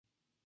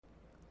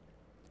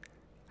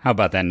How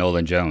about that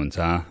Nolan Jones,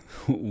 huh?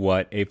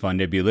 What a fun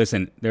debut.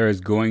 Listen, there is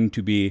going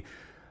to be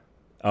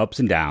ups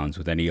and downs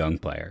with any young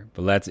player,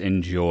 but let's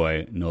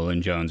enjoy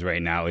Nolan Jones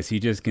right now as he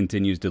just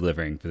continues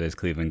delivering for this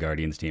Cleveland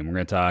Guardians team. We're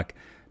going to talk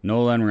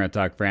Nolan, we're going to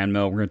talk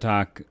Franmil, we're going to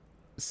talk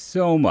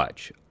so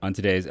much on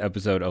today's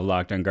episode of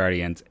Locked On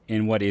Guardians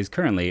in what is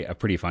currently a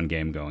pretty fun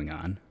game going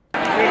on.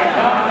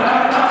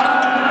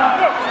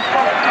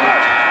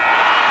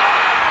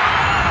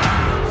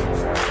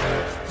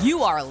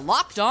 You are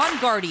Locked On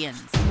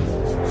Guardians,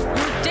 your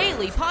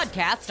daily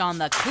podcast on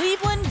the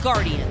Cleveland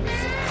Guardians,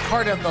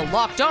 part of the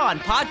Locked On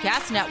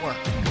Podcast Network,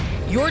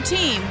 your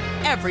team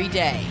every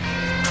day.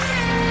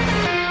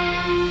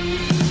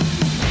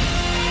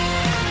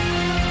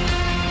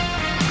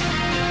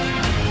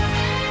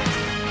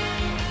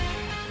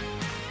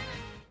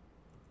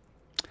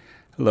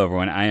 Hello,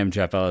 everyone. I am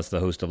Jeff Ellis, the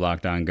host of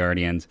Locked On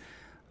Guardians,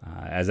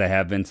 as I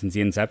have been since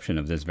the inception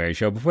of this very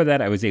show. Before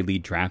that, I was a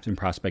lead draft and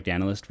prospect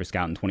analyst for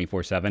Scouting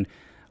 24/7.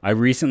 I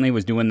recently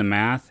was doing the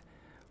math.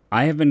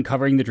 I have been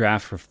covering the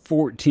draft for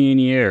 14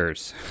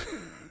 years.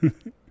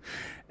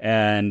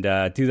 And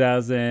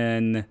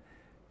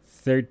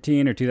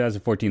 2013 or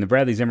 2014, the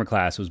Bradley Zimmer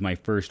class was my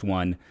first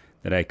one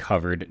that I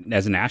covered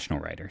as a national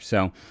writer.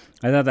 So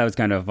I thought that was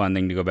kind of a fun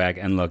thing to go back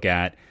and look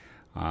at.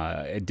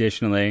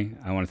 Additionally,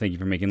 I want to thank you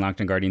for making Locked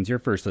On Guardians your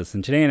first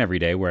listen today and every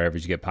day, wherever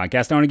you get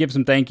podcasts. I want to give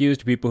some thank yous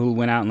to people who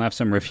went out and left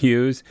some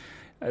reviews.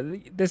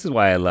 This is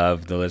why I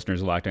love the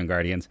listeners of Locked On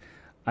Guardians.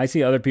 I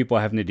see other people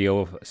having to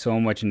deal with so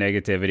much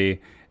negativity.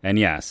 And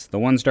yes, the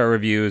one-star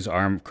reviews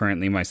are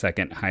currently my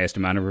second highest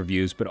amount of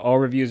reviews, but all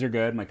reviews are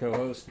good. My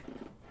co-host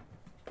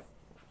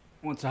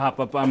wants to hop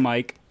up on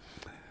mic.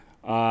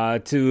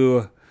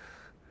 To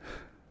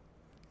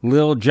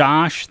Lil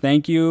Josh,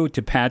 thank you.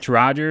 To Patch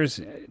Rogers,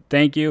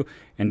 thank you.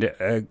 And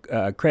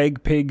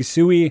Craig Pig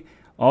Suey,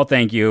 all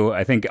thank you.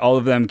 I think all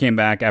of them came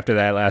back after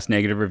that last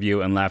negative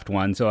review and left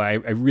one, so I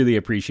really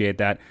appreciate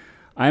that.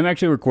 I'm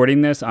actually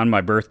recording this on my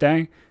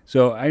birthday,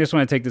 so I just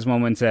want to take this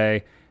moment and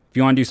say, if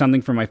you want to do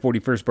something for my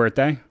 41st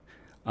birthday,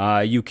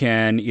 you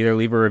can either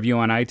leave a review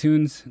on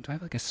iTunes. Do I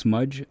have like a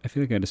smudge? I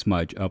feel like I had a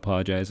smudge. I'll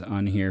apologize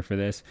on here for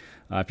this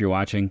if you're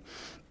watching.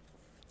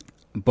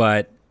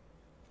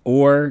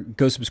 Or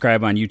go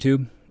subscribe on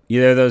YouTube.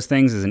 Either of those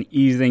things is an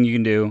easy thing you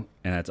can do,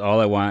 and that's all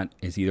I want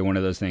is either one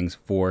of those things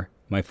for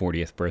my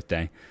 40th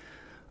birthday.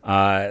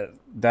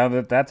 That's out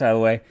of the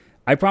way.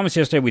 I promised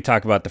yesterday we'd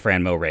talk about the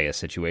Franmil Reyes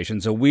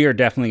situation, so we are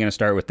definitely going to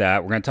start with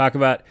that. We're going to talk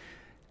about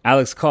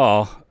Alex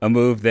Call, a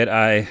move that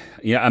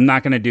I'm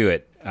not going to do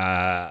it.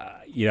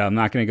 I'm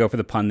not going to go for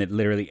the pun that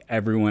literally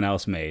everyone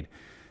else made.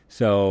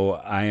 So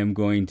I am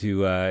going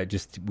to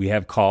we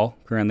have Call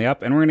currently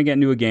up, and we're going to get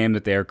into a game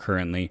that they are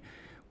currently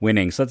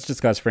winning. So let's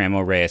discuss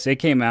Franmil Reyes. It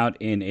came out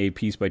in a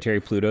piece by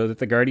Terry Pluto that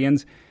the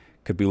Guardians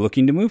could be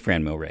looking to move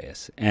Franmil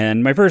Reyes.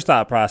 And my first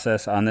thought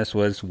process on this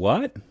was,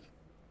 what?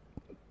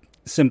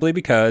 Simply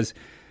because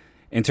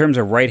in terms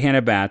of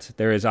right-handed bats,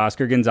 there is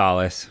Oscar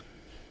Gonzalez.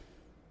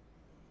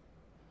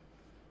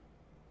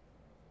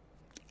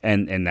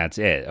 And that's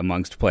it,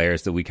 amongst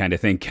players that we kind of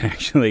think can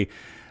actually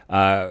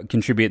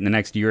contribute in the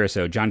next year or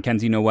so. John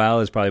Kenzie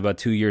Noel is probably about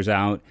 2 years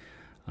out.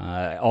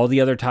 All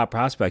the other top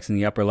prospects in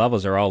the upper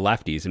levels are all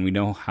lefties, and we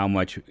know how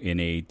much in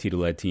a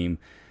Tito-led team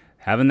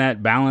having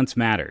that balance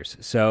matters.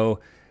 So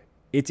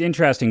it's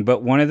interesting,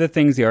 but one of the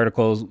things the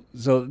articles,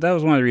 so that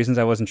was one of the reasons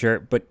I wasn't sure,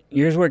 but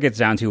here's where it gets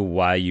down to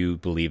why you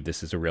believe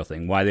this is a real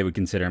thing, why they would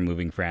consider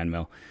moving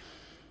Franmil.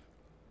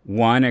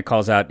 One, it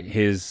calls out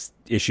his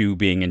issue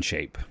being in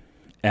shape.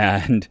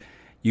 And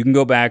you can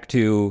go back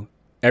to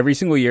every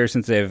single year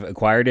since they've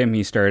acquired him,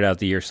 he started out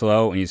the year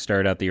slow, and he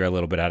started out the year a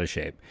little bit out of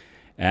shape.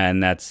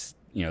 And that's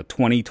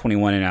 20,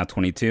 21, and now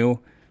 22.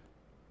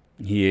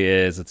 He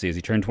is, let's see, has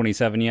he turned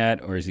 27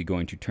 yet? Or is he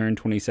going to turn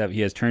 27?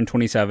 He has turned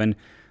 27,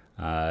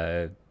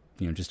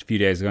 just a few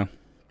days ago.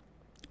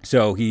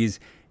 So he's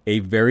a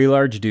very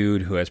large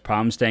dude who has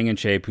problems staying in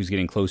shape, who's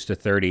getting close to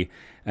 30.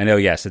 And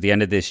yes, at the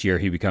end of this year,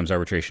 he becomes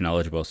arbitration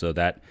eligible. So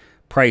that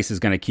price is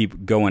going to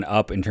keep going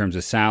up in terms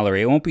of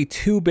salary. It won't be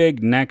too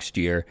big next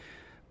year.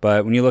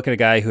 But when you look at a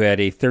guy who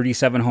had a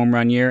 37 home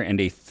run year and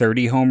a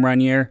 30 home run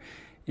year,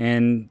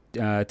 and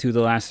two of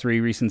the last three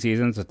recent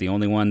seasons, with the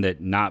only one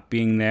that not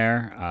being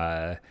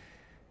there,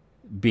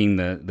 being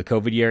the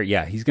COVID year,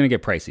 yeah, he's going to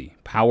get pricey.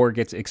 Power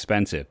gets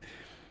expensive.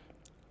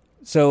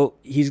 So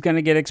he's going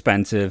to get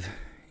expensive.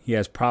 He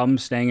has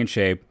problems staying in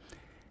shape,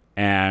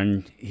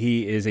 and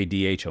he is a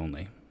DH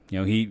only.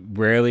 He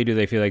rarely do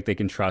they feel like they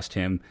can trust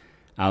him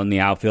out in the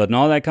outfield. And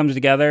all that comes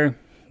together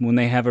when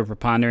they have a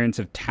preponderance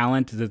of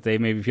talent that they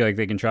maybe feel like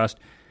they can trust.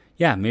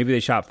 Yeah, maybe they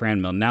shop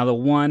Franmil. Now, the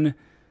one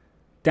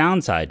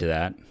downside to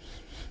that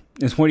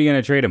is, what are you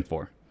going to trade him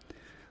for?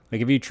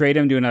 Like, if you trade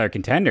him to another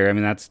contender,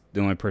 that's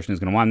the only person who's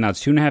going to want him. Now,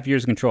 it's 2.5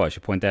 years of control. I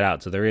should point that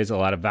out. So there is a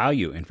lot of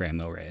value in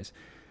Franmil Reyes.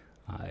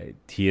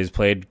 He has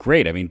played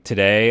great.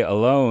 Today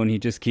alone, he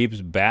just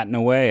keeps batting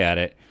away at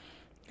it.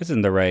 This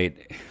isn't the right...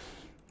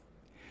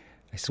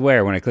 I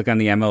swear, when I click on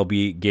the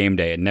MLB game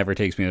day, it never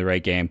takes me to the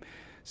right game.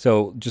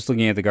 So just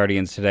looking at the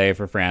Guardians today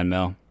for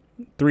Franmil,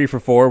 3 for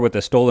 4 with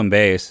a stolen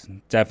base.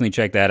 Definitely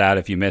check that out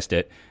if you missed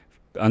it.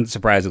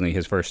 Unsurprisingly,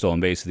 his first stolen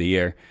base of the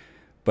year.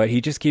 But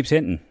he just keeps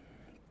hitting.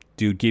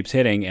 Dude keeps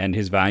hitting, and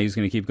his value is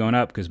going to keep going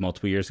up because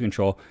multiple years of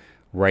control.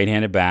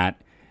 Right-handed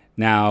bat.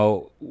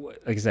 Now,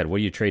 like I said, what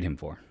do you trade him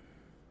for?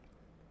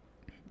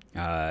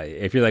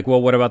 If you're like,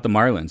 well, what about the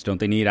Marlins? Don't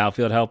they need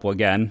outfield help? Well,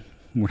 again,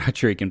 we're not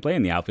sure he can play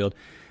in the outfield.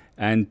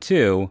 And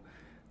 2,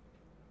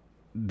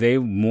 they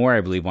more,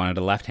 I believe, wanted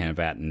a left-handed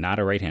bat, not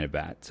a right-handed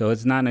bat. So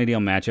it's not an ideal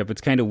matchup.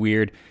 It's kind of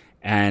weird.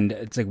 And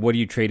it's like, what do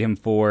you trade him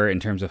for in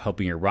terms of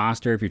helping your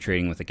roster? If you're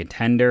trading with a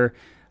contender,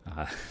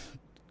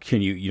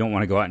 you don't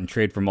want to go out and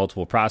trade for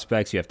multiple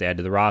prospects. You have to add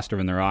to the roster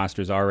when the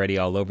roster's already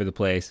all over the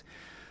place.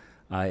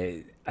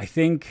 I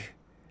think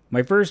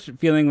my first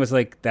feeling was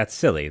like, that's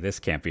silly. This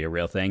can't be a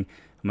real thing.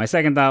 My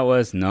second thought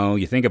was, no,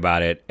 you think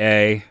about it.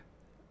 A,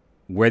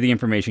 where the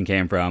information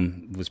came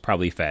from was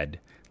probably fed.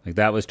 Like,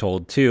 that was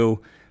told. 2,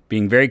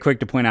 being very quick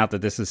to point out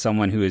that this is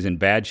someone who is in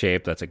bad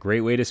shape. That's a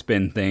great way to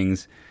spin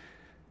things.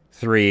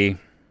 3,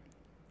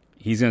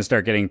 he's going to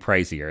start getting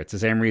pricier. It's the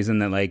same reason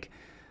that, like,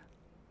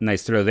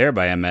 nice throw there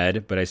by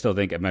Ahmed, but I still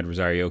think Ahmed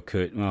Rosario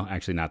could, well,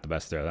 actually not the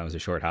best throw. That was a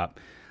short hop.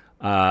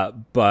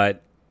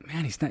 But,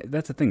 man, he's not,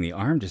 that's the thing. The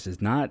arm just does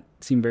not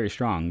seem very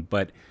strong.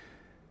 But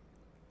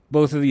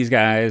both of these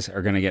guys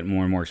are going to get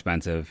more and more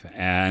expensive.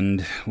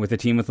 And with a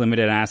team with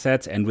limited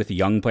assets and with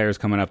young players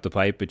coming up the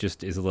pipe, it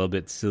just is a little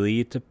bit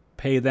silly to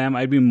pay them.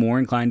 I'd be more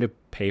inclined to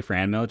pay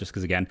Franmil just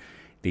because, again,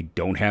 they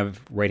don't have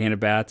right-handed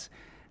bats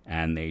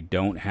and they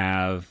don't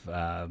have,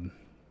 a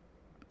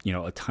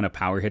ton of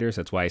power hitters.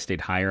 That's why I stayed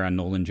higher on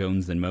Nolan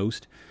Jones than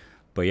most.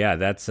 But yeah,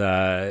 that's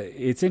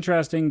it's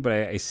interesting, but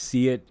I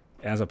see it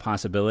as a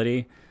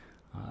possibility.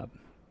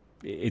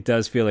 It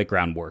does feel like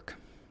groundwork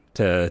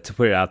to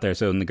put it out there.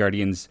 So when the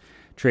Guardians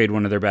trade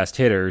one of their best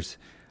hitters,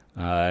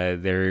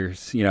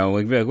 there's,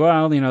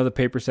 the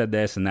paper said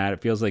this and that.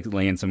 It feels like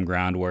laying some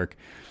groundwork.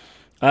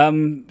 I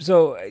always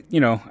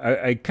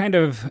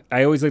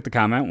like to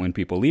comment when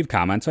people leave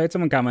comments. So I had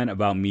someone comment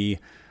about me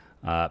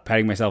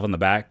patting myself on the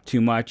back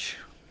too much.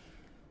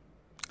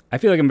 I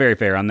feel like I'm very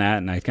fair on that,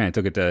 and I kind of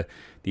took it to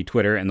the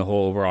Twitter and the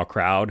whole overall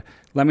crowd.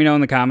 Let me know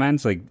in the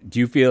comments, like, do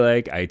you feel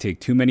like I take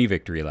too many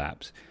victory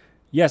laps?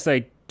 Yes,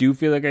 I do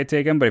feel like I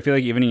take them, but I feel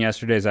like even in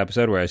yesterday's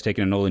episode where I was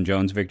taking a Nolan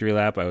Jones victory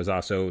lap, I was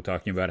also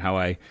talking about how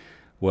I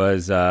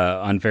was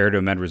unfair to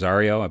Ahmed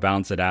Rosario. I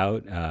balanced it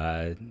out.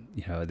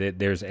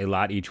 There's a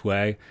lot each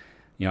way.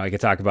 I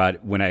could talk about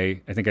I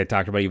think I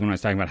talked about even when I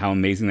was talking about how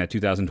amazing that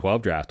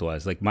 2012 draft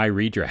was. Like, my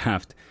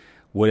redraft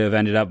would have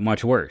ended up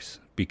much worse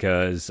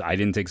because I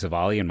didn't take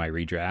Savali in my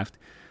redraft.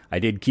 I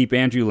did keep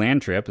Andrew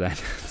Landtrip.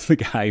 That's the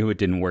guy who it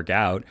didn't work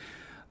out.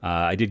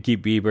 I did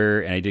keep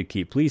Bieber and I did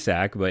keep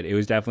Plesac, but it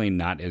was definitely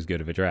not as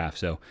good of a draft.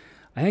 So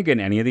I think in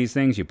any of these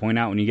things, you point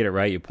out when you get it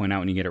right, you point out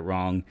when you get it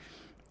wrong,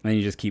 and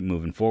you just keep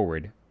moving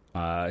forward.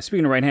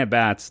 Speaking of right-hand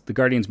bats, the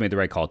Guardians made the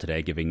right call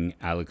today, giving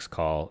Alex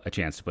Call a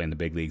chance to play in the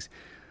big leagues.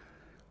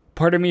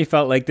 Part of me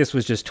felt like this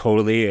was just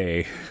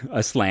totally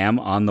a slam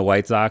on the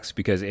White Sox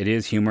because it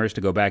is humorous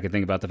to go back and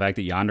think about the fact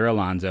that Yonder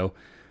Alonso,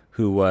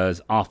 who was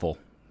awful,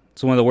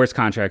 it's one of the worst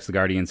contracts the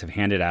Guardians have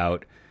handed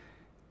out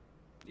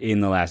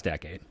in the last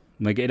decade.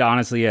 Like, it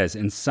honestly is.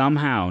 And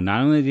somehow,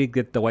 not only did he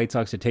get the White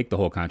Sox to take the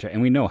whole contract,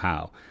 and we know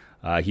how.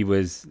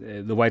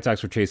 The White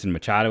Sox were chasing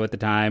Machado at the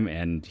time,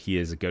 and he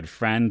is a good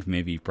friend,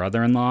 maybe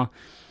brother-in-law.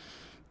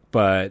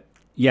 But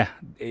yeah,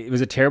 it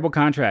was a terrible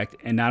contract,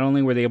 and not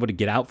only were they able to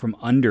get out from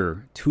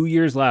under 2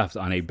 years left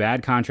on a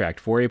bad contract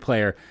for a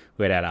player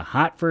who had a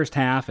hot first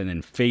half and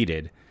then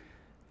faded.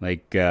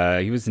 Like,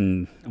 he was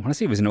in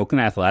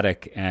Oakland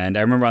Athletic, and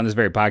I remember on this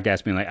very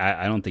podcast being like,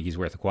 I don't think he's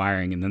worth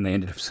acquiring, and then they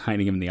ended up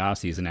signing him in the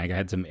offseason. I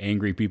had some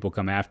angry people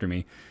come after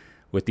me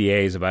with the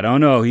A's about, oh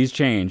no, he's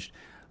changed.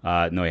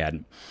 No, he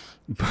hadn't.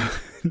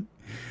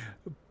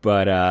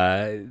 But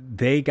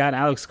they got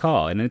Alex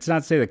Call, and it's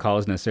not to say that Call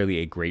is necessarily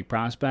a great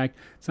prospect.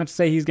 It's not to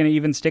say he's going to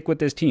even stick with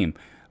this team,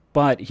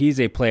 but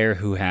he's a player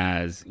who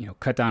has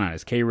cut down on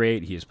his K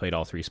rate. He has played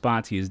all 3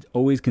 spots. He has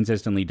always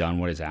consistently done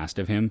what is asked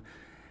of him,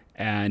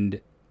 and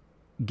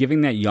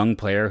giving that young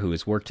player who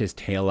has worked his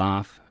tail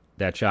off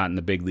that shot in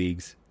the big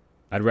leagues,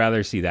 I'd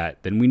rather see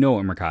that than we know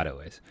what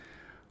Mercado is.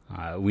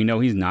 We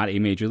know he's not a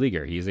major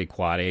leaguer. He's a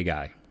quad A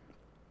guy.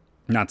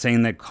 I'm not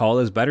saying that Call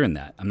is better than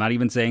that. I'm not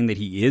even saying that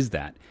he is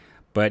that,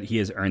 but he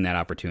has earned that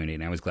opportunity,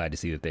 and I was glad to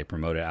see that they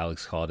promoted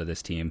Alex Call to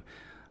this team.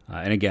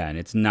 And again,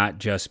 it's not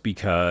just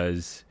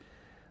because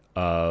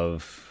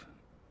of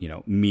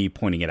me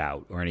pointing it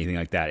out or anything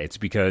like that. It's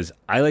because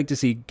I like to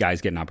see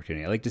guys get an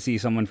opportunity. I like to see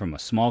someone from a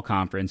small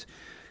conference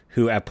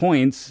who at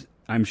points,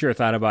 I'm sure,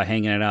 thought about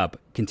hanging it up,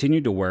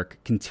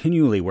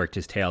 continually worked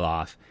his tail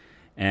off,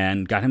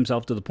 and got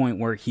himself to the point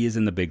where he is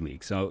in the big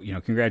league. So,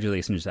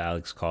 congratulations to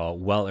Alex Call.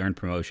 Well-earned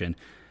promotion.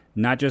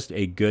 Not just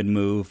a good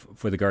move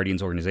for the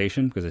Guardians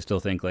organization, because I still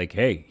think,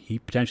 hey, he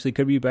potentially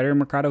could be better than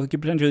Mercado. He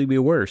could potentially be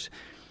worse.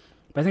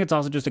 But I think it's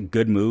also just a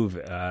good move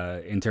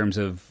in terms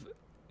of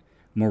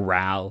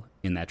morale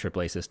in that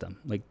AAA system.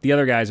 Like, the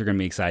other guys are going to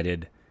be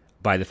excited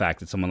by the fact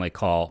that someone like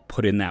Call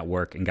put in that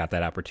work and got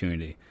that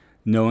opportunity.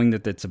 knowing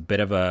that it's a bit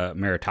of a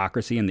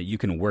meritocracy and that you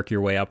can work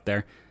your way up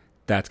there,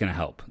 that's going to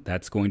help.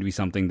 That's going to be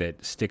something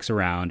that sticks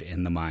around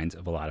in the minds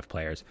of a lot of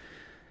players.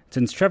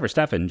 Since Trevor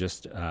Stephan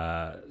just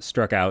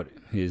struck out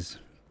his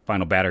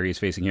final batter he's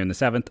facing here in the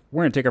 7th,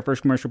 we're going to take our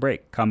first commercial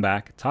break, come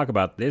back, talk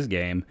about this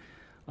game,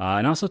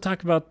 and also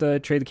talk about the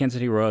trade the Kansas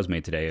City Royals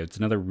made today. It's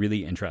another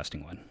really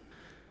interesting one.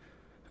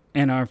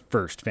 And our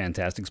first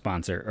fantastic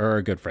sponsor are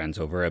our good friends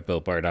over at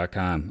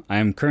BuiltBar.com. I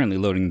am currently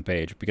loading the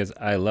page because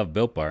I love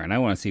Built Bar and I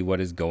want to see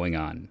what is going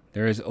on.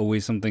 There is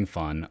always something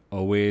fun,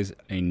 always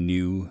a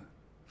new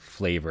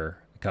flavor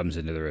that comes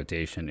into the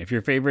rotation. If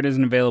your favorite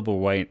isn't available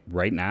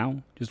right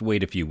now, just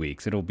wait a few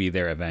weeks. It'll be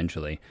there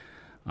eventually.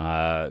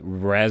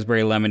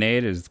 Raspberry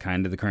lemonade is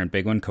kind of the current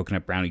big one.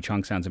 Coconut brownie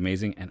chunk sounds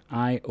amazing, and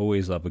I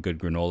always love a good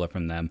granola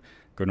from them.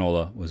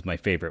 Granola was my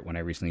favorite when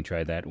I recently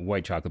tried that.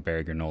 White chocolate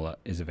berry granola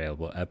is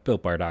available at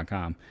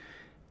BuiltBar.com.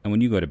 And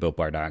when you go to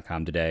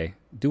BuiltBar.com today,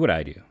 do what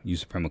I do.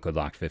 Use the promo code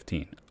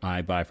LOCKED15.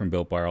 I buy from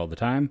Built Bar all the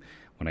time.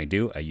 When I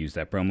do, I use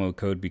that promo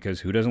code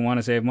because who doesn't want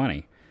to save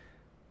money?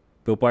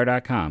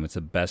 BuiltBar.com. It's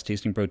the best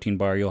tasting protein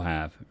bar you'll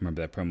have.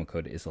 Remember that promo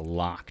code is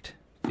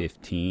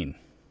LOCKED15.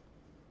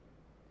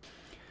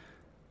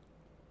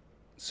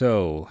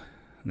 So,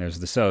 there's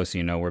the so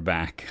you know we're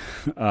back.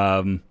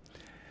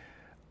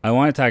 I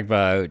want to talk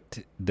about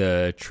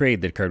the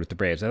trade that occurred with the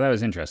Braves. I thought it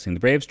was interesting. The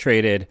Braves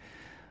traded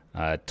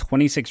a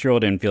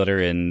 26-year-old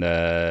infielder in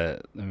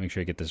let me make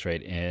sure I get this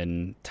right,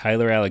 in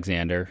Tyler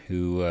Alexander,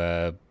 who,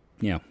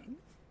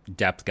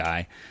 depth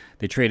guy.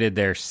 They traded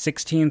their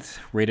 16th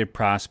rated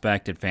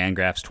prospect at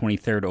Fangraphs,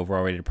 23rd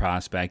overall rated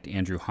prospect,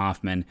 Andrew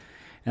Hoffman,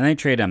 and they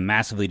traded a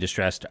massively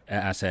distressed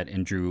asset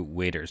in Drew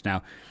Waters.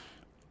 Now,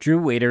 Drew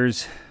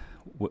Waters,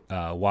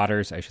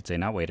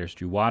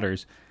 Drew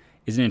Waters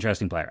is an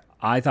interesting player.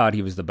 I thought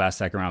he was the best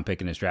second-round pick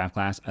in his draft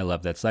class. I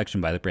love that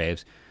selection by the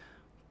Braves.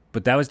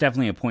 But that was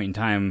definitely a point in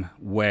time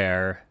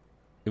where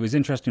it was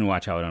interesting to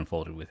watch how it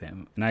unfolded with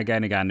him. And I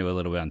kind of got into a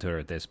little bit on Twitter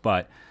with this,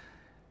 but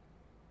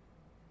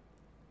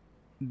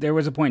there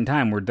was a point in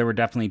time where there were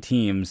definitely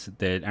teams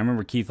that, I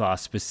remember Keith Law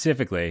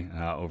specifically,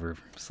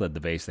 overslid the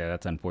base there,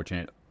 that's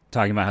unfortunate,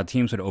 talking about how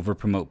teams would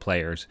over-promote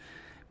players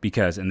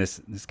because, and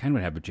this kind of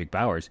what happened with Jake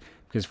Bauers,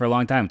 because for a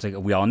long time, it's like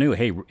we all knew,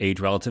 hey, age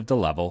relative to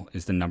level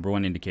is the number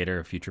one indicator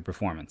of future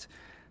performance.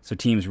 So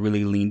teams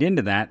really leaned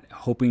into that,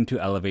 hoping to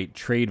elevate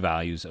trade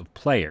values of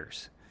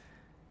players.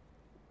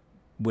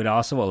 Would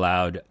also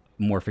allowed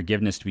more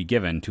forgiveness to be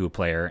given to a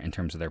player in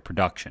terms of their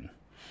production.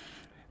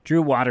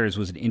 Drew Waters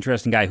was an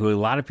interesting guy who a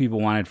lot of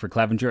people wanted for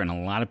Clevenger and a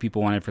lot of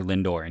people wanted for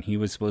Lindor, and he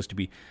was supposed to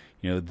be,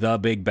 the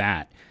big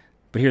bat.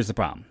 But here's the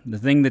problem. The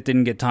thing that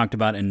didn't get talked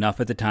about enough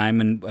at the time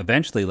and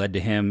eventually led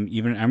to him,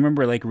 even I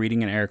remember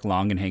reading an Eric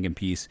Longenhagen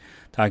piece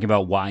talking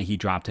about why he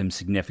dropped him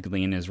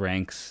significantly in his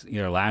ranks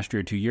last year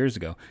or 2 years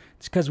ago.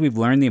 It's because we've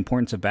learned the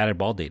importance of batted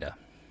ball data.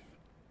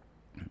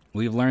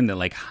 We've learned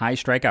that high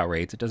strikeout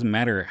rates, it doesn't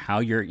matter how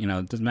you're,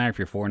 it doesn't matter if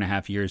you're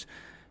 4.5 years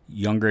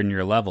younger in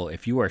your level.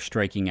 If you are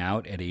striking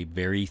out at a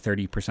very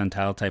 30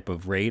 percentile type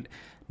of rate,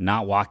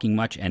 not walking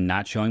much and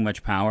not showing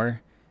much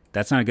power,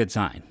 that's not a good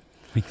sign.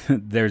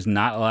 There's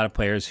not a lot of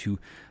players who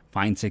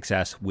find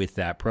success with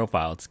that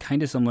profile. It's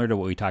kind of similar to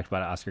what we talked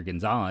about at Oscar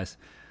Gonzalez,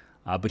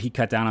 but he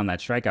cut down on that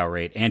strikeout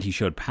rate and he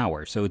showed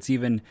power. So it's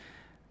even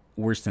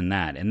worse than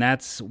that. And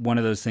that's one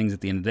of those things at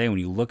the end of the day when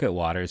you look at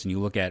Waters and you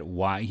look at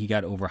why he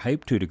got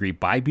overhyped to a degree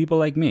by people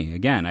like me.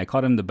 Again, I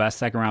called him the best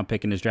second-round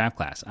pick in his draft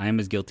class. I am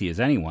as guilty as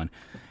anyone.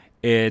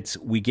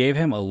 We gave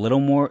him a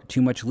little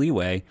too much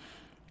leeway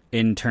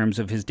in terms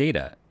of his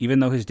data, even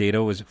though his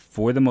data was,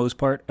 for the most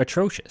part,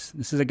 atrocious.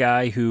 This is a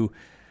guy who,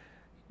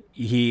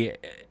 in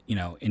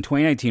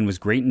 2019 was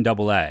great in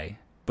AA,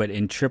 but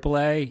in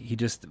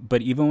AAA,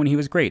 but even when he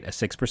was great, a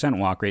 6%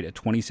 walk rate, a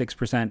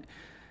 26%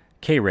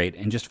 K rate,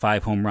 and just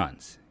 5 home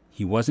runs.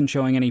 He wasn't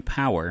showing any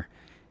power,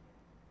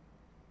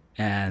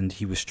 and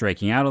he was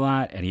striking out a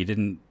lot, and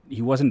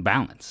he wasn't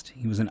balanced.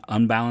 He was an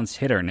unbalanced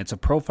hitter, and it's a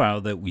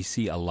profile that we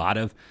see a lot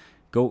of.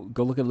 Go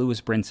look at Lewis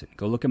Brinson.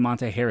 Go look at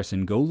Monte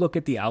Harrison. Go look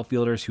at the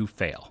outfielders who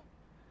fail.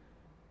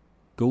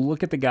 Go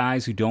look at the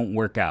guys who don't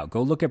work out.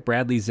 Go look at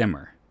Bradley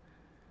Zimmer.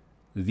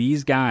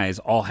 These guys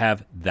all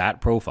have that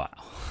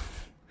profile.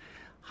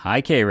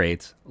 High K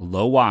rates,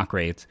 low walk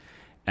rates,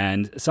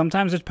 and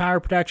sometimes it's power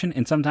protection,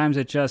 and sometimes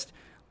it's just,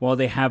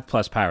 they have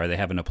plus power. They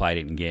haven't applied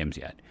it in games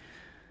yet.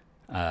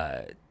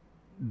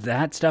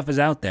 That stuff is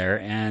out there,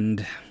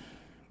 and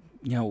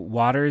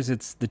Waters,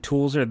 the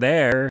tools are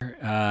there,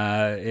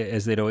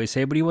 as they'd always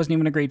say, but he wasn't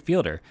even a great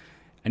fielder.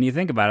 And you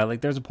think about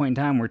it, there's a point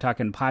in time we're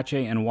talking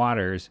Pache and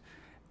Waters,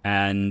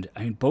 and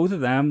both of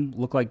them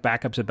look like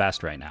backups at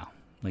best right now.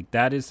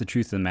 That is the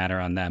truth of the matter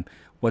on them.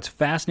 What's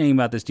fascinating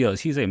about this deal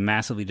is he's a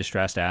massively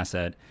distressed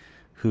asset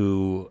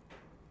who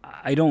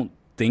I don't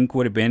think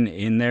would have been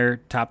in their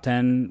top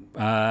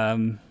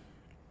 10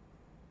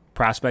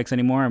 prospects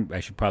anymore.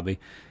 I should probably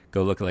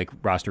go look at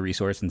Roster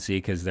Resource and see,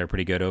 because they're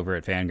pretty good over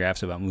at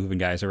Fangraphs about moving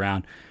guys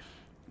around.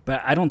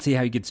 But I don't see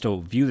how you could still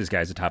view this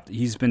guy as a top.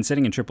 He's been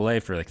sitting in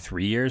AAA for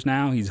 3 years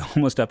now. He's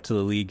almost up to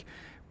the league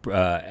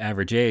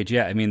average age.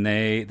 Yeah, I mean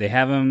they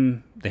have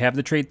him. They have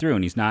the trade through,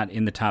 and he's not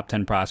in the top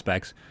 10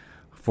 prospects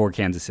for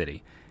Kansas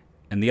City.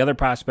 And the other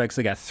prospects,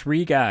 they got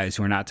 3 guys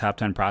who are not top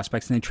 10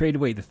 prospects, and they traded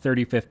away the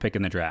 35th pick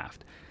in the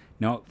draft.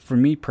 Now, for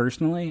me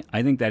personally,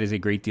 I think that is a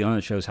great deal, and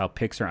it shows how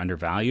picks are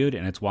undervalued,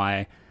 and it's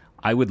why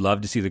I would love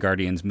to see the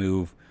Guardians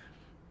move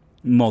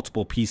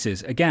multiple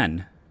pieces.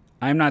 Again,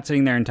 I'm not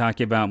sitting there and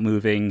talking about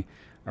moving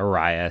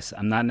Arias.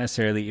 I'm not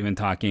necessarily even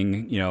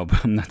talking,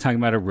 I'm not talking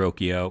about a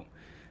Rocchio.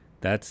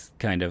 That's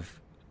kind of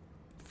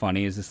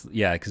funny. Is this?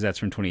 Yeah, because that's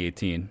from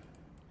 2018.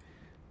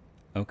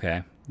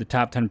 Okay. The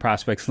top 10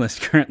 prospects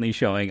list currently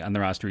showing on the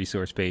roster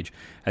resource page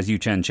has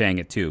Yu-Chen Chang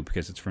at 2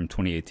 because it's from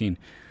 2018.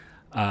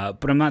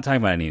 But I'm not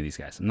talking about any of these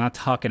guys. I'm not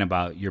talking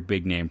about your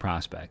big name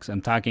prospects.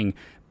 I'm talking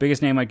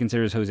biggest name I'd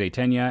consider is Jose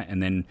Tena,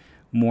 and then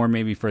more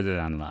maybe further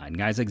down the line.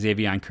 Guys like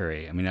Xavier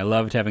Curry. I mean, I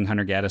loved having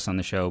Hunter Gaddis on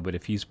the show, but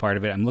if he's part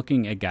of it, I'm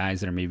looking at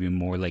guys that are maybe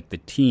more like the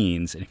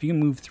teens. And if you can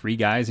move 3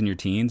 guys in your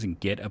teens and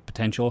get a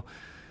potential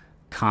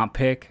comp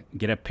pick,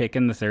 get a pick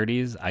in the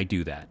 30s, I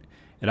do that.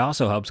 It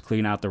also helps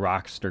clean out the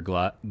roster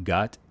glut,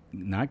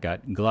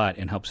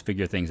 and helps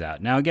figure things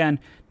out. Now, again,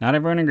 not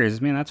everyone agrees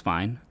with me, and that's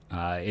fine.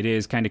 It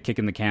is kind of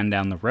kicking the can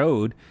down the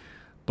road,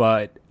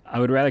 but I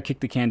would rather kick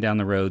the can down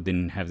the road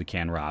than have the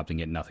can robbed and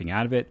get nothing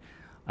out of it.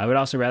 I would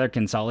also rather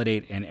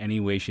consolidate in any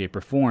way, shape,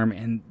 or form.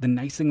 And the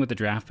nice thing with the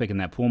draft pick and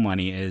that pool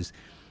money is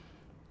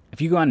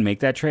if you go out and make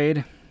that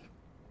trade,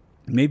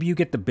 maybe you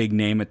get the big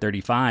name at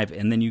 35,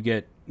 and then you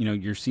get,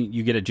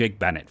 you get a Jake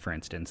Bennett, for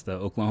instance, the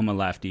Oklahoma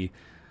lefty,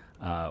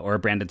 or a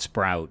Brandon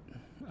Sprout,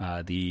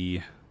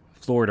 the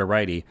Florida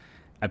righty,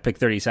 at pick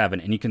 37,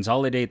 and you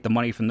consolidate the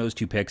money from those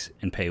 2 picks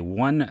and pay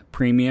 1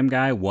 premium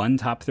guy, 1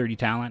 top 30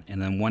 talent,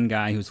 and then 1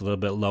 guy who's a little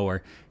bit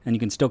lower, and you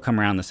can still come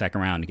around the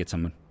second round to get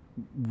someone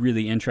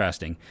really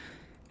interesting.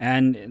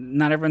 And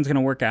not everyone's going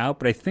to work out,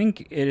 but I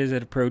think it is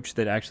an approach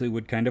that actually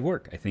would kind of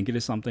work. I think it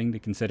is something to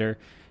consider.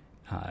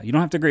 You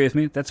don't have to agree with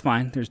me. That's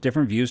fine. There's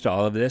different views to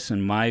all of this,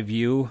 and my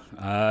view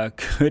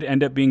could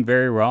end up being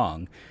very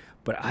wrong.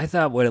 But I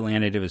thought what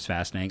Atlanta did was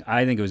fascinating.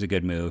 I think it was a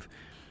good move.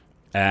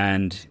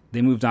 And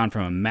they moved on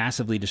from a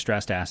massively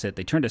distressed asset.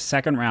 They turned a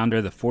second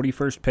rounder, the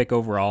 41st pick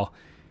overall,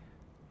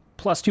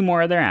 plus 2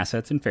 more of their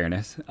assets, in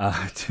fairness,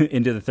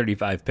 into the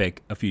 35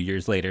 pick a few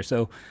years later.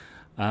 So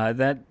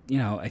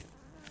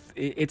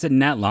it's a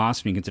net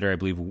loss when you consider, I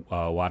believe,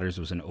 Waters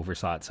was an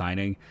oversought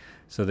signing.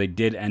 So they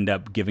did end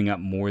up giving up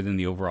more than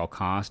the overall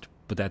cost,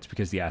 but that's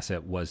because the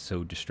asset was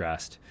so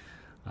distressed.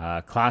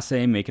 Class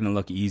A making it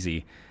look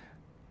easy.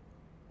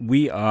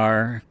 We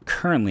are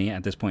currently,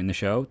 at this point in the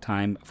show,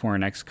 time for our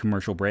next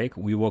commercial break.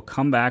 We will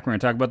come back. We're going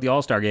to talk about the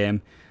All-Star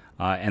game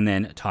and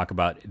then talk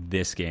about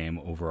this game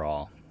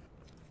overall.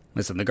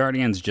 Listen, the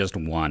Guardians just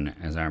won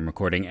as I'm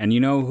recording. And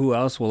you know who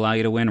else will allow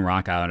you to win?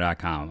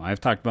 RockAuto.com.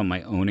 I've talked about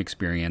my own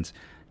experience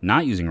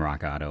not using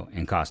RockAuto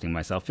and costing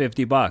myself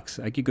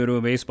 $50. I could go to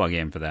a baseball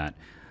game for that.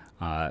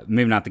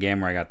 Maybe not the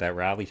game where I got that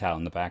rally towel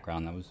in the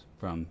background. That was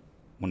from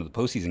one of the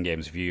postseason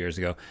games a few years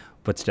ago.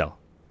 But still,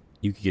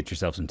 you could get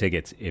yourself some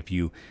tickets if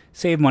you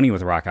save money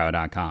with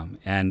RockAuto.com.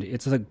 And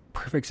it's a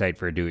perfect site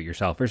for a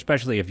do-it-yourselfer,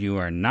 especially if you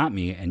are not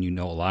me and you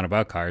know a lot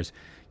about cars.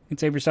 You can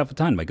save yourself a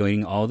ton by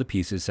getting all the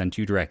pieces sent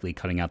to you directly,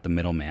 cutting out the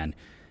middleman,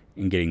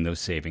 and getting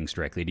those savings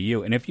directly to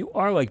you. And if you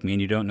are like me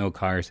and you don't know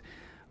cars,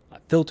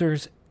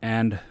 filters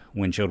and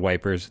windshield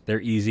wipers,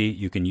 they're easy.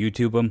 You can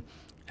YouTube them.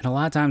 And a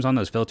lot of times on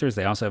those filters,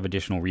 they also have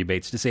additional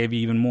rebates to save you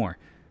even more.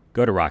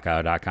 Go to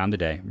RockAuto.com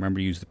today.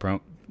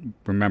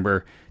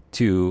 Remember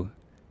to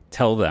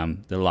tell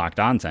them that Locked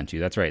On sent you.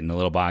 That's right. In the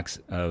little box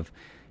of,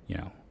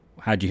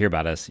 how'd you hear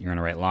about us? You're going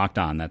to write Locked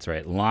On. That's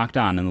right. Locked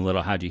On in the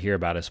little how'd you hear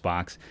about us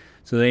box.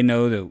 So they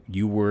know that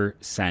you were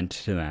sent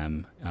to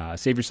them.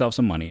 Save yourself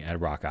some money at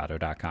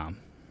RockAuto.com.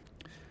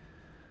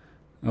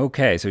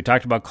 Okay, so we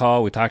talked about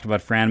Call. We talked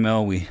about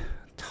Franmil. We got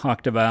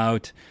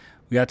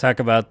to talk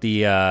about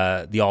the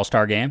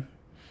All-Star game.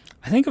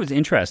 I think it was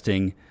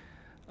interesting,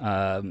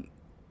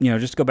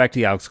 just to go back to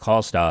the Alex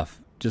Call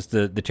stuff, just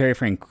the Terry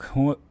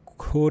Francona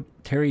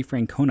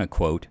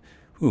quote.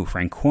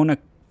 Francona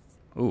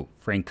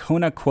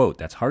quote.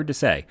 That's hard to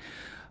say.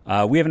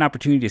 We have an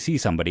opportunity to see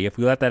somebody. If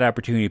we let that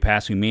opportunity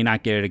pass, we may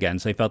not get it again.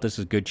 So they felt this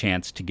was a good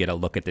chance to get a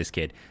look at this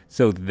kid.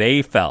 So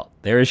they felt.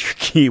 There's your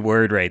key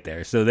word right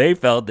there. So they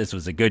felt this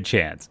was a good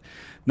chance.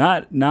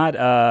 Not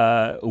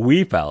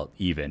we felt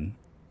even.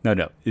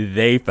 No.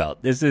 They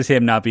felt. This is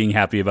him not being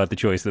happy about the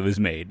choice that was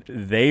made.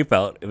 They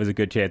felt it was a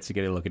good chance to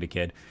get a look at a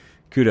kid.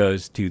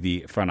 Kudos to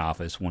the front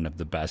office, one of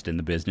the best in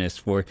the business,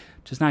 for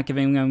just not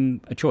giving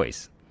them a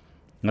choice.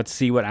 Let's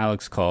see what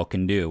Alex Call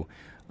can do.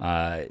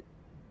 And,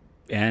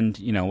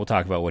 we'll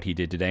talk about what he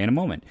did today in a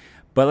moment.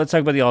 But let's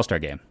talk about the All-Star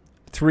game.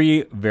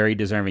 3 very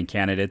deserving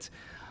candidates.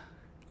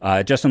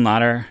 Justin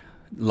Lotta,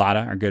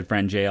 our good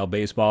friend JL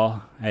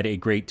Baseball, had a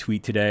great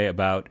tweet today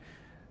about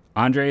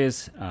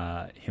Andres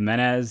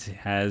Jimenez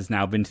has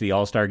now been to the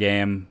All-Star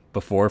game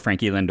before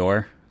Frankie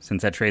Lindor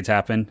since that trade's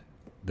happened.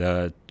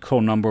 The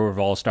total number of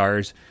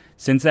All-Stars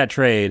since that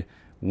trade,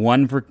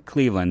 1 for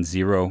Cleveland,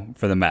 0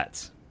 for the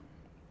Mets.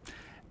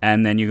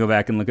 And then you go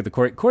back and look at the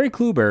Corey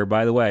Kluber,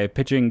 by the way,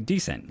 pitching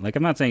decent. Like,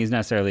 I'm not saying he's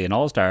necessarily an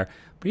all-star,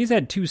 but he's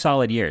had 2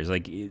 solid years.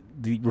 Like,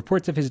 the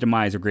reports of his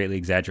demise are greatly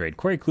exaggerated.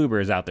 Corey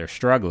Kluber is out there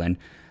struggling.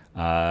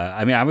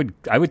 I mean,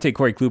 I would take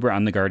Corey Kluber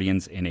on the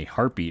Guardians in a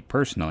heartbeat,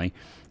 personally.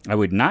 I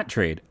would not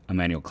trade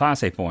Emmanuel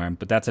Clase for him,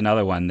 but that's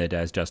another one that,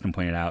 as Justin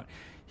pointed out,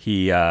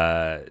 he,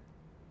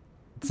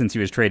 since he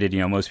was traded,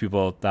 most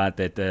people thought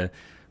that the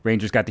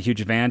Rangers got the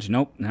huge advantage.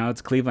 Nope, now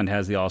it's Cleveland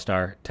has the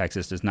all-star.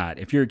 Texas does not.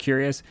 If you're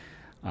curious,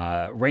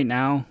 right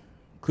now,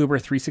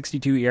 Kluber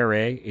 3.62 ERA,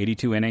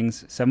 82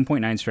 innings,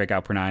 7.9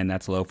 strikeout per 9.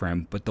 That's low for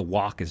him, but the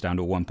walk is down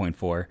to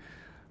 1.4.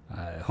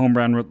 Home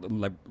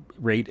run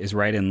rate is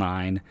right in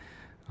line.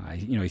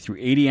 He threw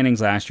 80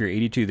 innings last year,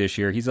 82 this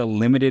year. He's a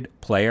limited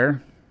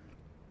player,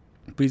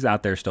 but he's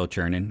out there still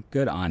churning.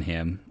 Good on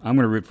him. I'm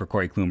going to root for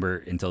Corey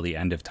Kluber until the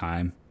end of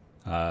time.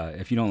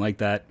 If you don't like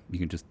that, you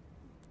can just,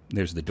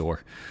 there's the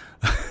door.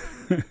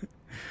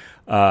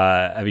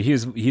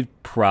 He's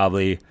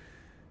probably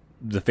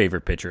the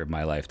favorite pitcher of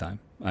my lifetime.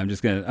 I'm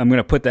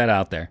gonna put that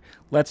out there.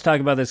 Let's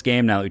talk about this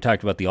game now that we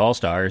talked about the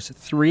All-Stars.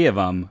 3 of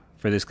them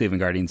for this Cleveland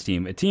Guardians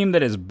team. A team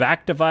that is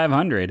back to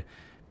 500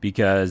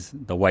 because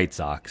the White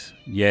Sox.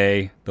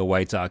 Yay, the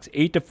White Sox.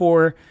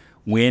 8-4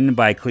 win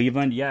by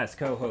Cleveland. Yes,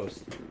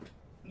 co-host.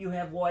 You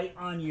have white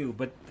on you,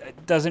 but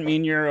it doesn't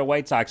mean you're a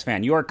White Sox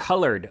fan. You are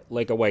colored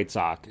like a White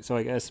Sox, so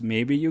I guess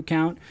maybe you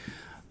count.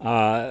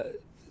 So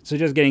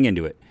just getting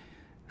into it.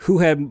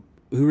 Who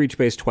reached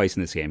base twice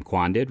in this game?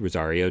 Kwan did.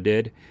 Rosario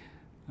did.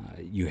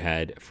 You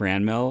had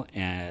Franmil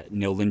and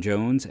Nolan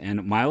Jones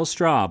and Miles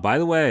Straw. By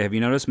the way, have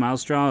you noticed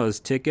Miles Straw is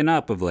ticking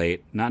up of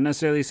late? Not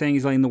necessarily saying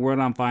he's lighting the world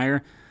on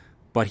fire,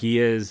 but he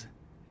is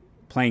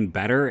playing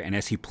better. And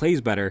as he plays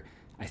better,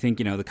 I think,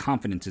 the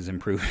confidence is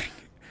improving.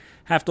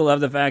 Have to love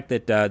the fact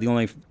that the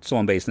only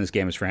stolen base in this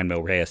game is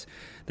Franmil Reyes.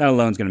 That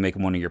alone is going to make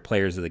him one of your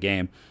players of the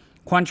game.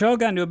 Quantrill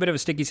got into a bit of a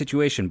sticky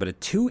situation, but a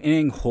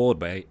 2-inning hold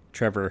by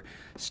Trevor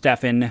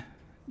Stephan.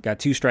 Got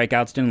 2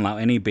 strikeouts, didn't allow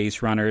any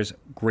base runners.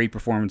 Great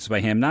performance by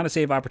him. Not a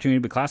save opportunity,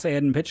 but Clase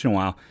hadn't pitched in a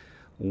while.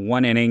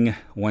 1 inning,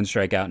 1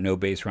 strikeout, no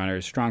base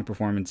runners. Strong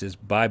performances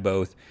by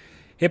both.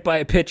 Hit by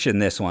a pitch in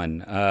this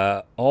one.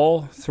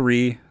 All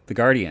 3, the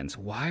Guardians.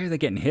 Why are they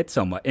getting hit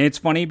so much? And it's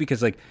funny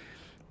because,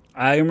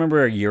 I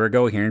remember a year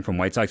ago hearing from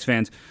White Sox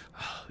fans,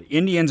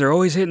 Indians are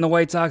always hitting the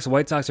White Sox. The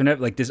White Sox are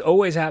never, this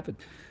always happens.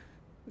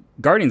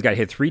 Guardians got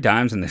hit 3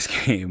 times in this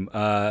game.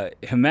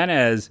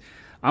 Jimenez...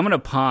 I'm going to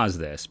pause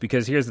this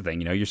because here's the thing.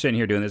 You're sitting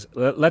here doing this.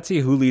 Let's see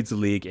who leads the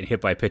league in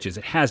hit by pitches.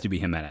 It has to be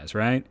Jimenez,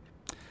 right?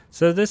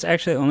 So this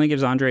actually only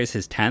gives Andres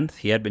his 10th.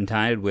 He had been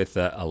tied with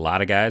a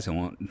lot of guys. I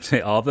won't say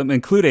all of them,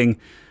 including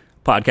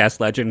podcast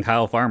legend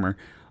Kyle Farmer.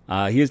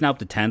 He is now up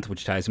to 10th,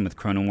 which ties him with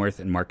Cronenworth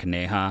and Mark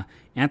Kaneha.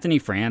 Anthony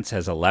France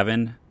has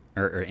 11,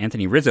 or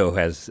Anthony Rizzo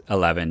has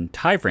 11.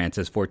 Ty France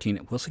has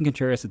 14. Wilson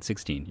Contreras at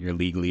 16, your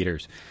league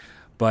leaders.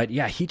 But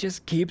yeah, he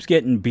just keeps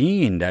getting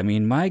beaned. I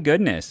mean, my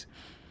goodness.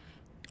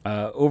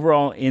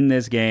 Overall in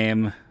this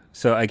game,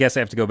 so I guess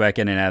I have to go back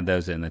in and add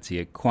those in. Let's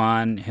see,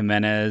 Kwan,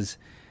 Jimenez,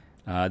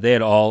 they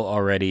had all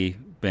already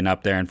been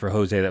up there, and for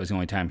Jose, that was the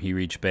only time he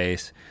reached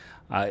base.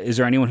 Is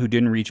there anyone who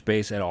didn't reach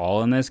base at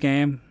all in this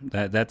game?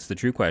 That's the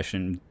true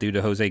question. Due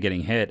to Jose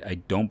getting hit, I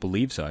don't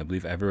believe so. I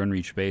believe everyone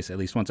reached base at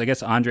least once. I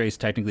guess Andres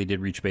technically did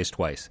reach base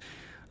twice,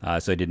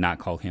 so I did not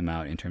call him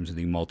out in terms of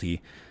the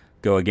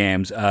multi-go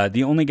games.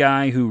 The only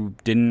guy who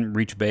didn't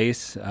reach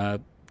base,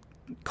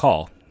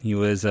 Call. He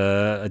was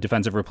a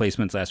defensive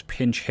replacement /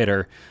 pinch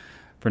hitter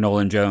for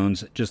Nolan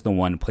Jones. Just the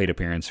 1 plate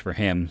appearance for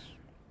him.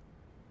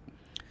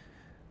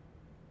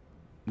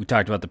 We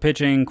talked about the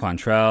pitching.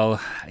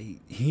 Quantrill,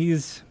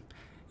 he's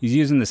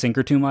using the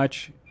sinker too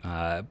much.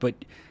 But,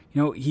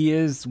 he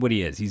is what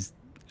he is. He's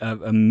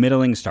a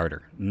middling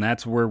starter. And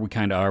that's where we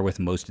kind of are with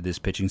most of this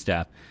pitching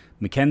staff.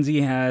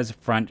 McKenzie has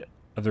front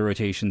of the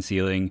rotation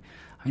ceiling.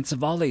 I mean,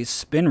 Savalde's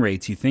spin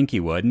rates, you think he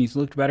would, and he's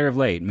looked better of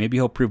late. Maybe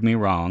he'll prove me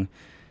wrong.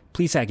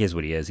 Plesac is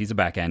what he is. He's a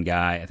back-end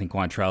guy. I think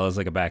Quantrill is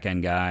like a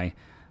back-end guy.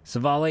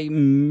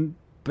 Savale,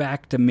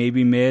 back to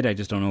maybe mid. I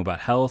just don't know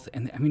about health.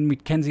 And,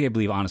 McKenzie, I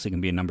believe, honestly,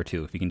 can be a number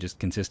 2 if he can just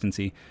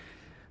consistency.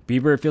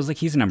 Bieber, it feels like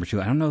he's a number 2.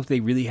 I don't know if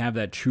they really have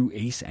that true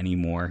ace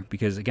anymore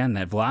because, again,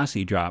 that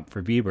velocity drop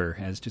for Bieber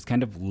has just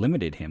kind of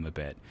limited him a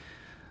bit.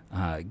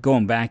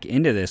 Going back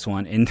into this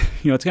one, and,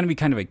 it's going to be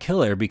kind of a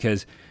killer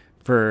because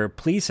for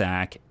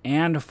Plesac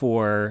and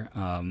for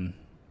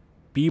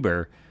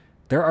Bieber,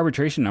 their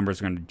arbitration numbers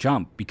are going to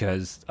jump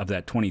because of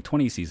that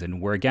 2020 season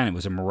where, again, it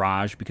was a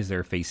mirage because they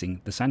were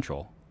facing the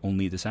Central,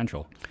 only the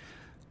Central.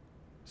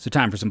 So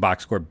time for some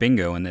box score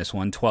bingo in this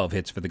one. 12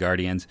 hits for the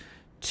Guardians,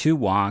 2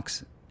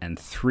 walks, and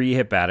 3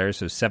 hit batters,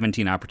 so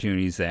 17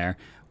 opportunities there.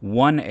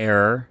 1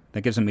 error,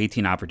 that gives them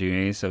 18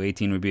 opportunities, so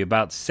 18 would be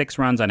about 6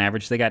 runs on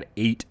average. They got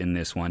 8 in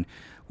this one,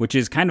 which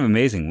is kind of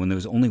amazing when there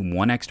was only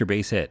 1 extra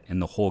base hit in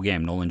the whole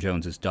game. Nolan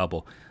Jones is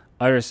double.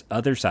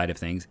 Other side of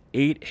things,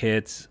 8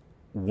 hits,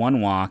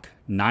 1 walk,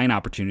 9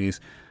 opportunities.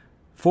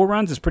 4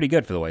 runs is pretty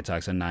good for the White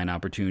Sox on 9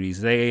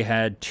 opportunities. They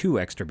had 2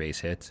 extra base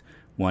hits,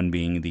 one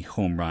being the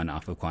home run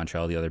off of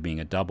Quantrill, the other being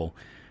a double.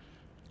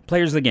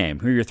 Players of the game,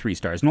 who are your 3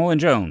 stars? Nolan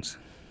Jones,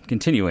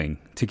 continuing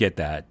to get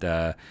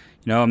that.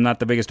 I'm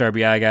not the biggest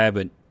RBI guy,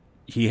 but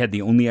he had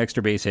the only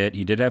extra base hit.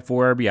 He did have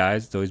 4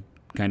 RBIs. It's always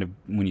kind of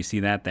when you see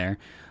that there.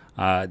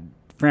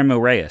 Franmil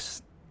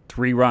Reyes,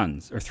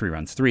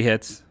 3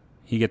 hits.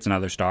 He gets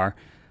another star.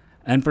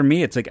 And for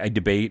me, it's like I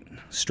debate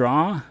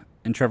Straw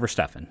and Trevor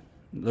Stephan.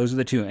 Those are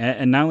the 2.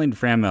 And not only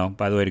Franmil,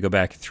 by the way, to go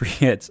back, 3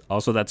 hits,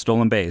 also that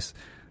stolen base,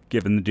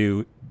 giving the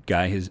due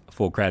guy his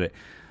full credit.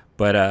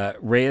 But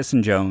Reyes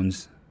and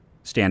Jones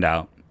stand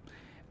out.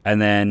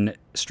 And then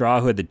Straw,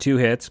 who had the 2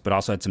 hits, but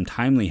also had some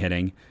timely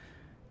hitting.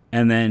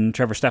 And then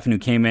Trevor Stephan, who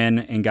came in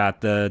and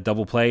got the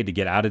double play to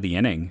get out of the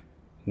inning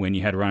when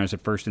you had runners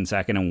at first and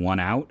second and 1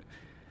 out.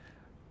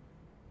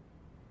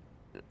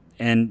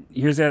 And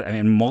here's that,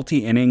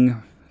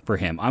 multi-inning for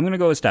him. I'm going to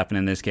go with Stephan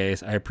in this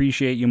case. I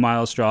appreciate you,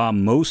 Miles Straw.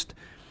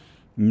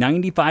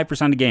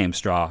 95% of games,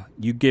 Straw,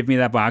 you give me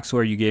that box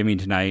score you gave me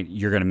tonight,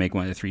 you're going to make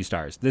one of the 3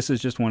 stars. This is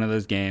just one of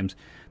those games.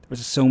 There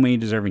was so many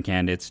deserving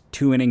candidates.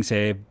 2-inning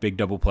save, big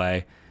double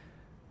play.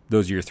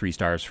 Those are your 3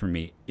 stars for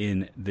me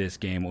in this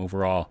game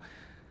overall.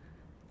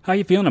 How are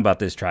you feeling about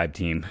this Tribe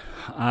team?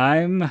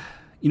 I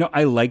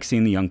like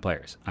seeing the young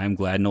players. I'm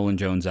glad Nolan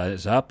Jones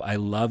is up. I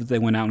love they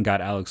went out and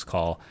got Alex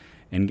Call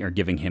and are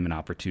giving him an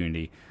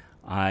opportunity.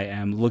 I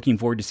am looking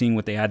forward to seeing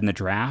what they had in the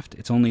draft.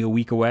 It's only a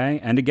week away.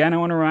 And again, I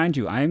want to remind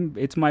you,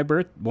 it's my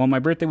birthday. Well, my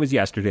birthday was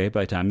yesterday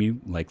by the time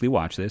you likely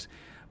watch this.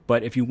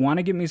 But if you want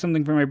to give me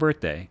something for my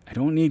birthday, I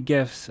don't need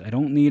gifts. I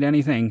don't need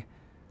anything.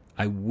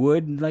 I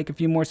would like a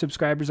few more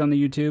subscribers on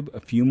the YouTube,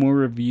 a few more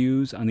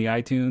reviews on the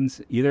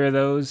iTunes. Either of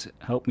those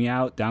help me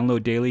out.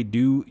 Download daily.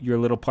 Do your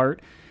little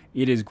part.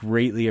 It is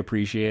greatly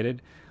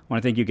appreciated. I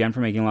want to thank you again for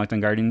making Locked On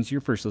Guardians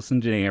your first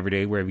listen today every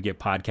day wherever you get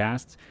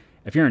podcasts.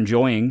 If you're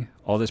enjoying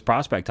all this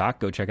prospect talk,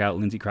 go check out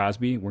Lindsey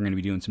Crosby. We're going to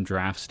be doing some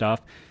draft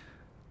stuff.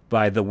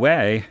 By the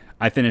way,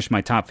 I finished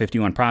my top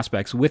 51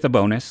 prospects with a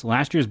bonus.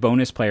 Last year's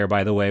bonus player,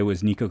 by the way,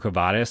 was Nico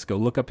Cavadas. Go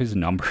look up his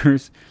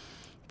numbers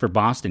for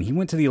Boston. He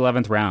went to the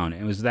 11th round.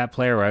 It was that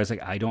player where I was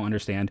like, I don't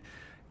understand.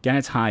 Again,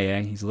 it's high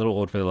A. He's a little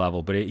old for the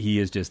level, but he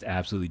is just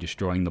absolutely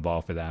destroying the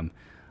ball for them.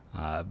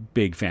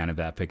 Big fan of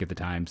that pick at the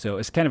time. So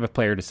it's kind of a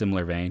player to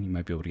similar vein. You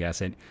might be able to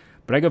guess it.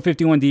 But I go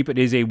 51 deep. It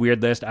is a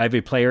weird list. I have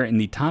a player in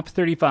the top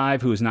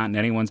 35 who is not in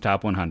anyone's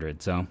top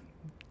 100. So,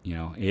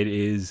 it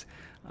is,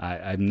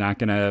 I'm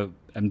going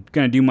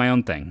to do my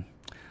own thing.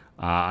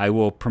 I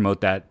will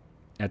promote that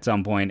at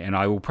some point, and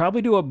I will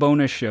probably do a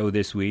bonus show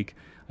this week.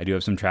 I do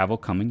have some travel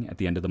coming at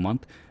the end of the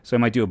month, so I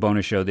might do a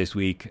bonus show this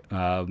week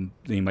that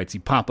you might see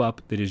pop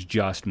up that is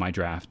just my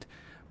draft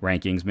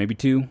rankings, maybe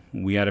 2.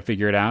 We got to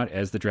figure it out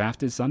as the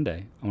draft is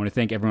Sunday. I want to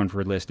thank everyone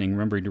for listening.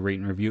 Remember to rate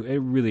and review. It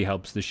really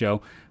helps the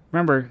show.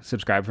 Remember,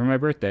 subscribe for my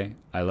birthday.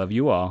 I love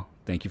you all.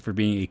 Thank you for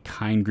being a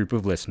kind group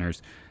of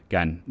listeners.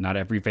 Again, not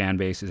every fan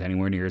base is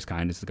anywhere near as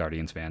kind as the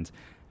Guardians fans.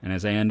 And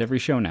as I end every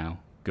show now,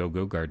 go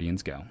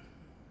Guardians go.